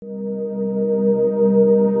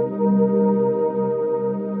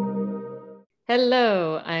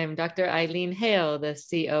Hello, I'm Dr. Eileen Hale, the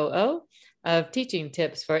COO of Teaching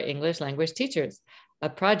Tips for English Language Teachers, a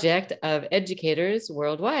project of educators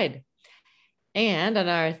worldwide. And on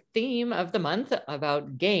our theme of the month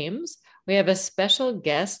about games, we have a special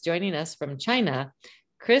guest joining us from China.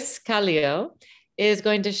 Chris Kallio is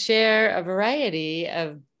going to share a variety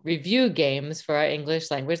of review games for our English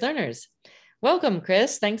language learners. Welcome,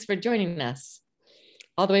 Chris. Thanks for joining us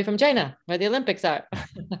all the way from China, where the Olympics are.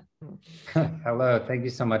 Hello, thank you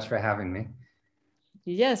so much for having me.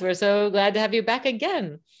 Yes, we're so glad to have you back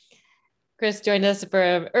again. Chris joined us for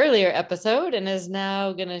an earlier episode and is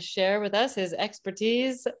now going to share with us his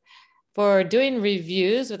expertise for doing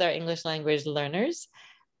reviews with our English language learners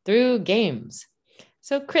through games.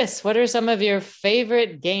 So, Chris, what are some of your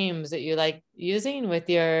favorite games that you like using with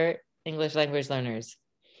your English language learners?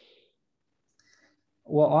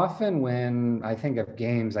 Well, often when I think of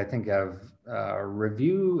games, I think of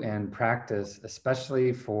review and practice,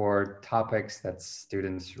 especially for topics that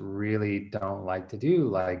students really don't like to do,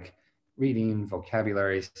 like reading,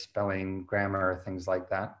 vocabulary, spelling, grammar, things like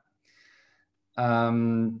that.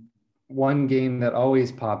 One game that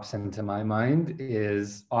always pops into my mind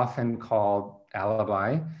is often called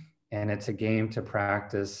Alibi, and it's a game to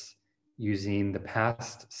practice using the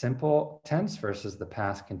past simple tense versus the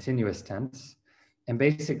past continuous tense. And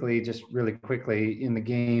basically, just really quickly in the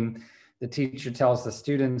game, the teacher tells the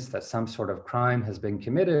students that some sort of crime has been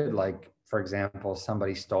committed, like, for example,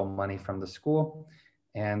 somebody stole money from the school,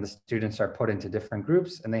 and the students are put into different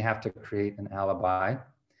groups and they have to create an alibi.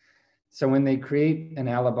 So when they create an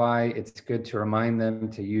alibi, it's good to remind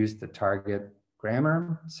them to use the target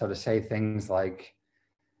grammar. So to say things like,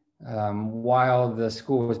 while the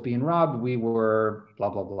school was being robbed, we were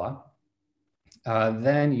blah, blah, blah.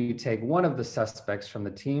 Then you take one of the suspects from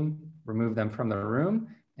the team, remove them from the room,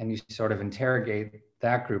 and you sort of interrogate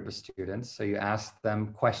that group of students. So you ask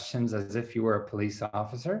them questions as if you were a police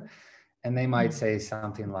officer, and they might say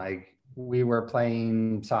something like, we were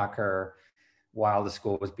playing soccer while the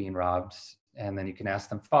school was being robbed. And then you can ask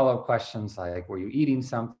them follow-up questions like, were you eating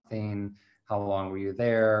something? How long were you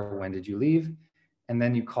there? When did you leave? And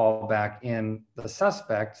then you call back in the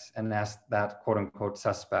suspect and ask that quote unquote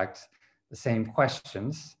suspect the same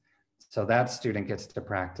questions. So that student gets to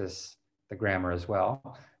practice the grammar as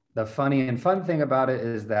well. The funny and fun thing about it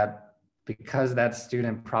is that because that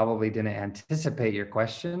student probably didn't anticipate your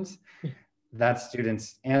questions, that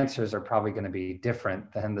student's answers are probably going to be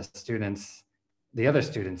different than the other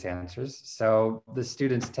students' answers. So the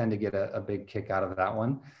students tend to get a big kick out of that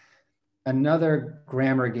one. Another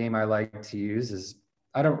grammar game I like to use is,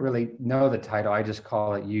 I don't really know the title, I just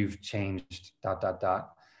call it You've Changed ...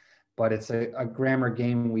 But it's a grammar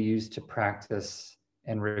game we use to practice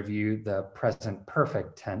and review the present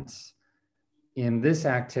perfect tense. In this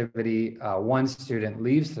activity, one student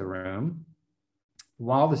leaves the room.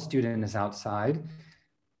 While the student is outside,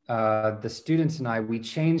 the students and we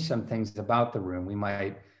change some things about the room. We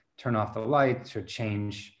might turn off the lights or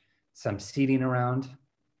change some seating around.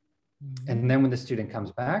 And then when the student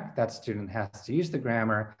comes back, that student has to use the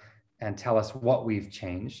grammar and tell us what we've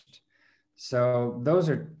changed. So those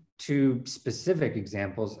are two specific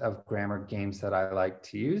examples of grammar games that I like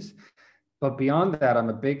to use. But beyond that, I'm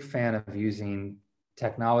a big fan of using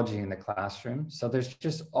technology in the classroom. So there's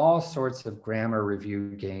just all sorts of grammar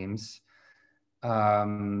review games,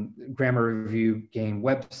 grammar review game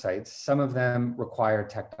websites. Some of them require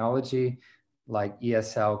technology, like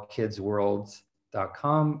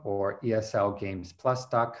eslkidsworlds.com or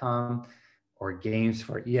eslgamesplus.com or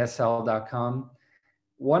gamesforesl.com.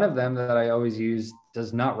 One of them that I always use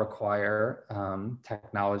does not require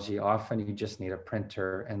technology. Often you just need a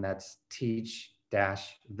printer, and that's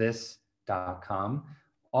teach-this.com.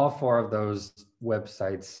 All four of those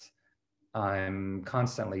websites I'm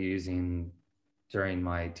constantly using during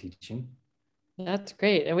my teaching. That's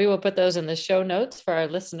great. And we will put those in the show notes for our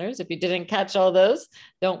listeners. If you didn't catch all those,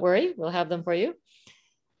 don't worry, we'll have them for you.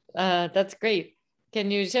 That's great. Can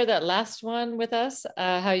you share that last one with us?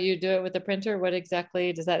 How you do it with the printer? What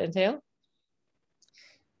exactly does that entail?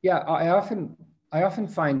 Yeah, I often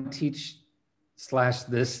find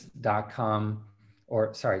teach-this.com,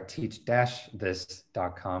 or sorry,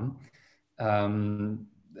 teach-this.com.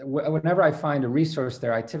 Whenever I find a resource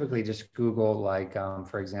there, I typically just Google, like,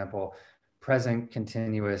 for example, present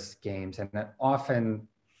continuous games, and that often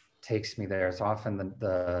takes me there. It's often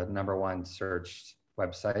the number one searched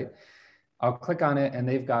website. I'll click on it and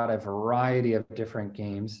they've got a variety of different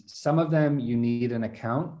games. Some of them you need an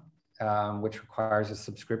account, which requires a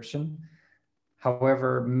subscription.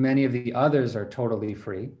 However, many of the others are totally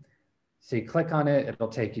free. So you click on it, it'll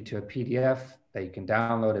take you to a PDF that you can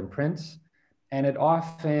download and print. And it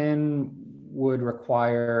often would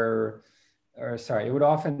require, or sorry, it would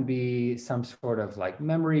often be some sort of like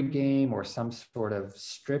memory game or some sort of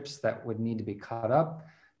strips that would need to be cut up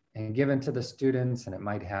and given to the students. And it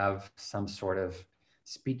might have some sort of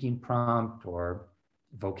speaking prompt or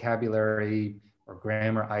vocabulary or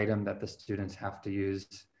grammar item that the students have to use.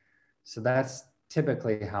 So that's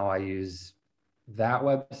typically how I use that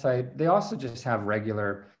website. They also just have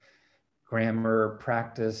regular grammar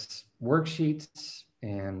practice worksheets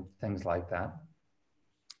and things like that.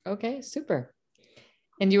 Okay, super.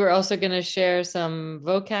 And you were also going to share some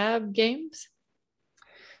vocab games?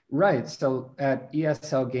 Right. So at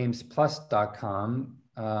eslgamesplus.com,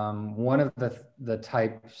 one of the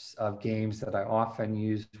types of games that I often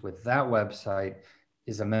use with that website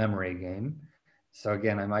is a memory game. So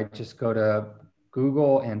again, I might just go to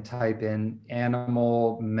Google and type in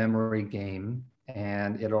animal memory game,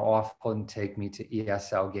 and it'll often take me to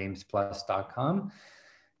eslgamesplus.com.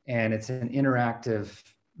 And it's an interactive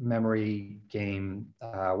memory game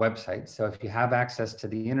website. So if you have access to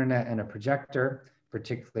the internet and a projector,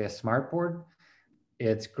 particularly a smartboard,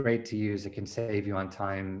 it's great to use. It can save you on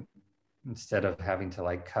time instead of having to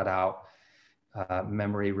like cut out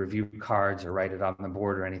memory review cards or write it on the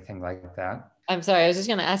board or anything like that. I'm sorry, I was just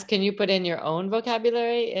going to ask, can you put in your own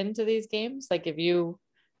vocabulary into these games? Like if you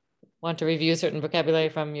want to review certain vocabulary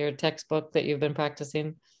from your textbook that you've been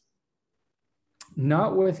practicing?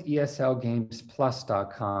 Not with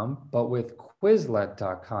eslgamesplus.com, but with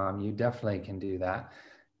Quizlet.com, you definitely can do that.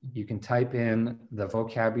 You can type in the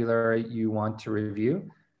vocabulary you want to review.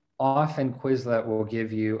 Often Quizlet will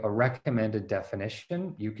give you a recommended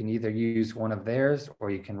definition. You can either use one of theirs or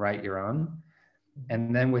you can write your own.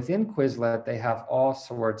 And then within Quizlet, they have all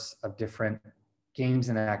sorts of different games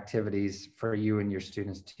and activities for you and your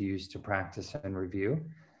students to use to practice and review.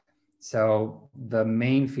 So the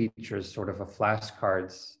main feature is sort of a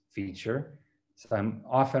flashcards feature. So I'm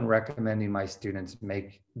often recommending my students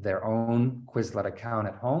make their own Quizlet account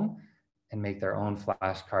at home and make their own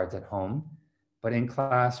flashcards at home. But in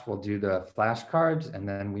class, we'll do the flashcards, and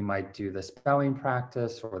then we might do the spelling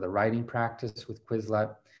practice or the writing practice with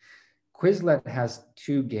Quizlet. Quizlet has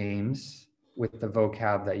two games with the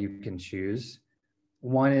vocab that you can choose.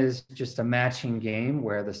 One is just a matching game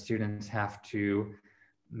where the students have to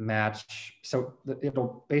match. So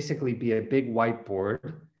it'll basically be a big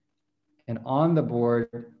whiteboard. And on the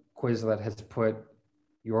board, Quizlet has put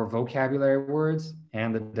your vocabulary words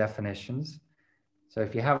and the definitions. So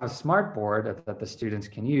if you have a smart board that the students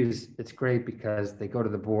can use, it's great because they go to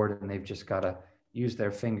the board and they've just got to use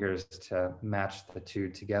their fingers to match the two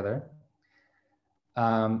together.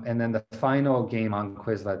 And then the final game on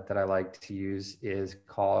Quizlet that I like to use is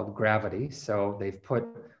called Gravity. So they've put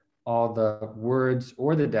all the words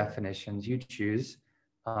or the definitions you choose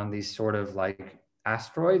on these sort of like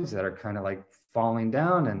asteroids that are kind of like falling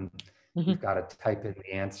down, and you've got to type in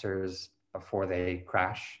the answers before they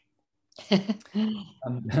crash.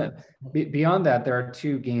 Beyond that, there are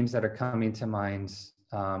two games that are coming to mind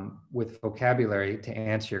with vocabulary to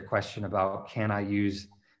answer your question about can I use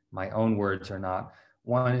my own words or not.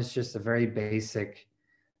 One is just a very basic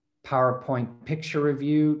PowerPoint picture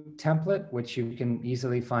review template, which you can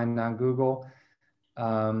easily find on Google.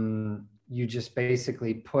 You just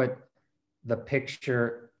basically put the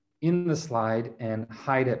picture in the slide and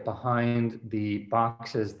hide it behind the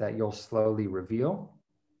boxes that you'll slowly reveal.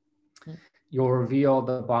 You'll reveal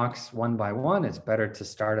the box one by one. It's better to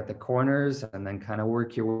start at the corners and then kind of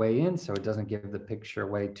work your way in so it doesn't give the picture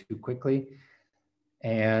away too quickly.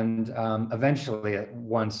 And eventually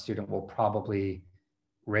one student will probably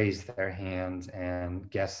raise their hand and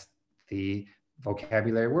guess the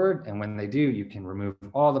vocabulary word. And when they do, you can remove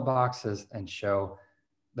all the boxes and show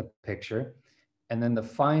the picture. And then the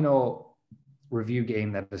final review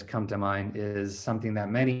game that has come to mind is something that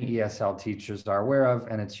many ESL teachers are aware of,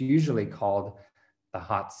 and it's usually called the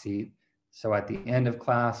hot seat. So at the end of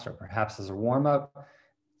class, or perhaps as a warm-up,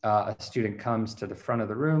 a student comes to the front of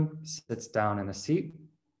the room, sits down in a seat,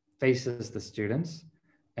 faces the students,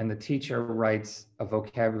 and the teacher writes a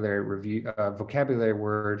vocabulary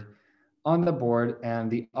word on the board, and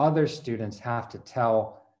the other students have to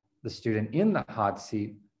tell the student in the hot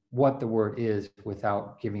seat what the word is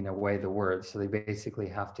without giving away the word. So they basically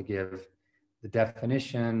have to give the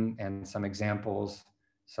definition and some examples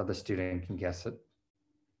so the student can guess it.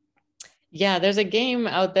 Yeah, there's a game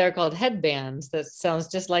out there called Headbands that sounds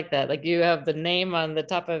just like that. Like you have the name on the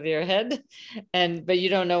top of your head, but you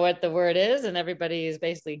don't know what the word is, and everybody is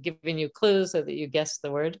basically giving you clues so that you guess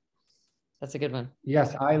the word. That's a good one.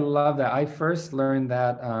 Yes, I love that. I first learned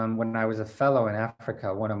that when I was a fellow in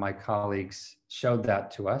Africa. One of my colleagues showed that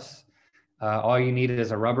to us. All you need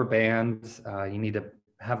is a rubber band. You need to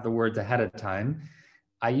have the words ahead of time.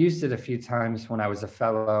 I used it a few times when I was a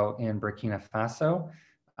fellow in Burkina Faso.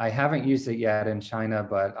 I haven't used it yet in China,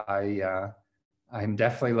 but I'm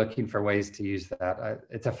definitely looking for ways to use that.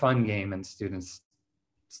 It's a fun game, and students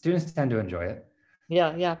tend to enjoy it.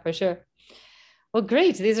 Yeah, for sure. Well,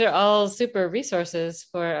 great. These are all super resources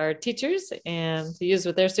for our teachers and to use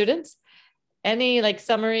with their students. Any like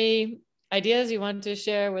summary ideas you want to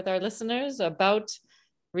share with our listeners about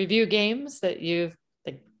review games that you've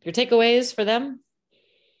like your takeaways for them?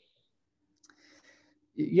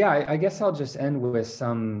 Yeah, I guess I'll just end with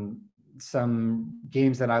some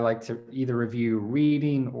games that I like to either review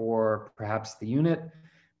reading or perhaps the unit.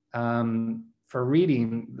 For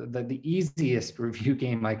reading, the easiest review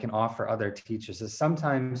game I can offer other teachers is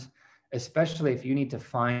sometimes, especially if you need to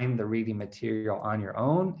find the reading material on your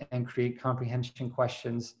own and create comprehension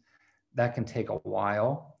questions, that can take a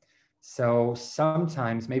while. So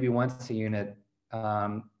sometimes, maybe once a unit,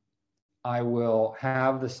 I will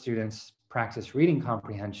have the students practice reading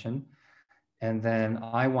comprehension, and then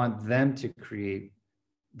I want them to create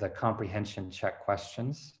the comprehension check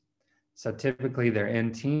questions. So typically they're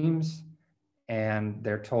in teams and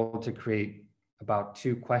they're told to create about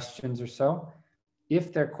 2 questions or so.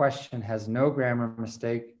 If their question has no grammar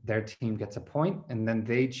mistake, their team gets a point, and then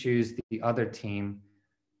they choose the other team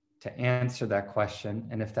to answer that question.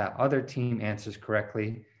 And if that other team answers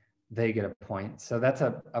correctly, they get a point. So that's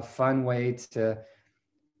a fun way to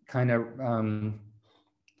kind of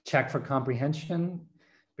check for comprehension,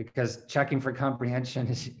 because checking for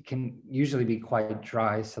comprehension can usually be quite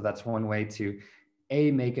dry. So that's one way to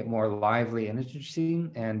A, make it more lively and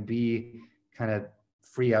interesting, and B, kind of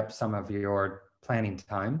free up some of your planning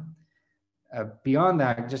time. Beyond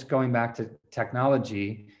that, just going back to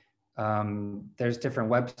technology, there's different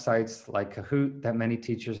websites like Kahoot that many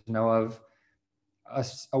teachers know of. A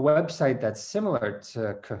website that's similar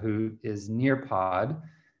to Kahoot is Nearpod.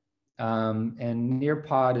 And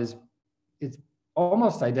Nearpod is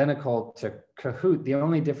almost identical to Kahoot. The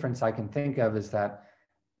only difference I can think of is that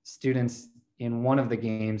students in one of the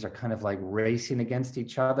games are kind of like racing against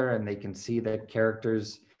each other, and they can see the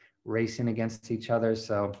characters racing against each other.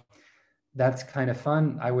 So that's kind of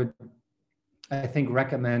fun. I think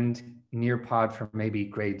recommend Nearpod for maybe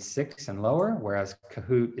grade 6 and lower, whereas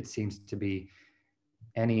Kahoot, it seems to be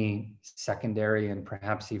any secondary and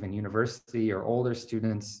perhaps even university or older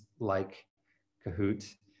students like Kahoot.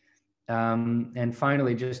 And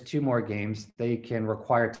finally, just 2 more games. They can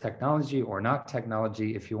require technology or not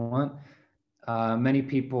technology if you want. Many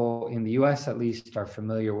people in the US at least are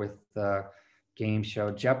familiar with the game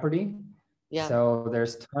show Jeopardy. Yeah. So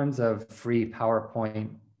there's tons of free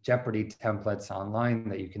PowerPoint Jeopardy templates online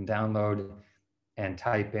that you can download and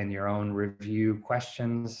type in your own review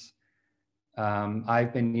questions.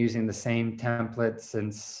 I've been using the same template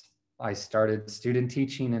since I started student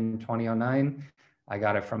teaching in 2009. I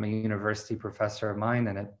got it from a university professor of mine,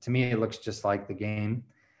 and to me, it looks just like the game.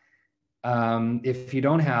 If you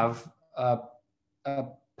don't have a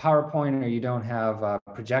PowerPoint or you don't have a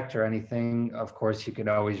projector or anything, of course, you could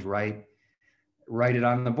always write it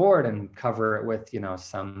on the board and cover it with,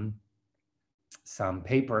 some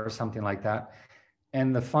paper or something like that.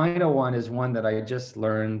 And the final one is one that I just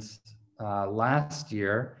learned last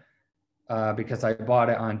year because I bought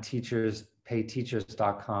it on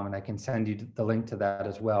payteachers.com, and I can send you the link to that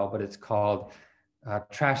as well. But it's called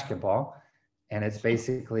Trashkaball, and it's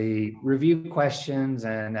basically review questions.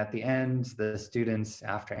 And at the end, the students,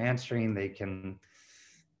 after answering, they can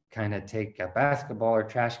kind of take a basketball or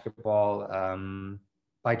trashkaball.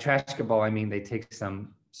 By trashkaball, I mean they take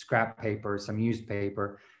some scrap paper, some used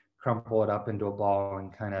paper, crumple it up into a ball,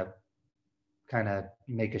 and kind of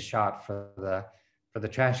make a shot for the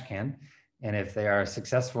trash can. And if they are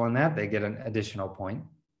successful in that, they get an additional point.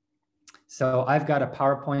 So I've got a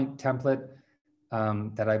PowerPoint template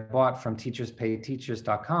that I bought from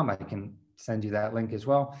teacherspayteachers.com. I can send you that link as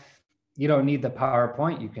well. You don't need the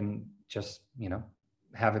PowerPoint. You can just,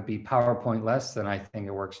 have it be PowerPoint less, then I think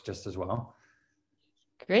it works just as well.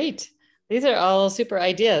 Great. These are all super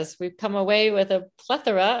ideas. We've come away with a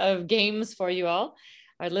plethora of games for you all,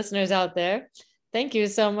 our listeners out there. Thank you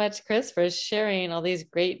so much, Chris, for sharing all these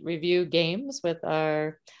great review games with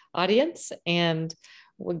our audience. And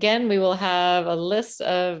again, we will have a list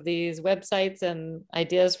of these websites and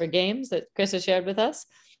ideas for games that Chris has shared with us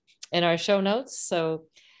in our show notes. So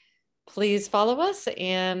please follow us,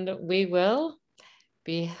 and we will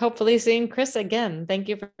be hopefully seeing Chris again. Thank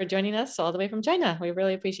you for joining us all the way from China. We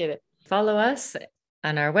really appreciate it. Follow us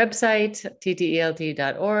on our website,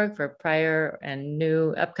 ttelt.org, for prior and new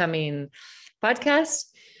upcoming podcasts.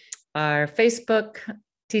 our Facebook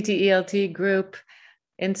TTELT group,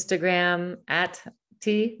 Instagram at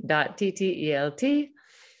t.ttelt,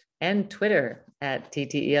 and Twitter at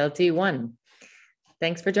TTELT1.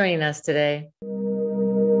 Thanks for joining us today.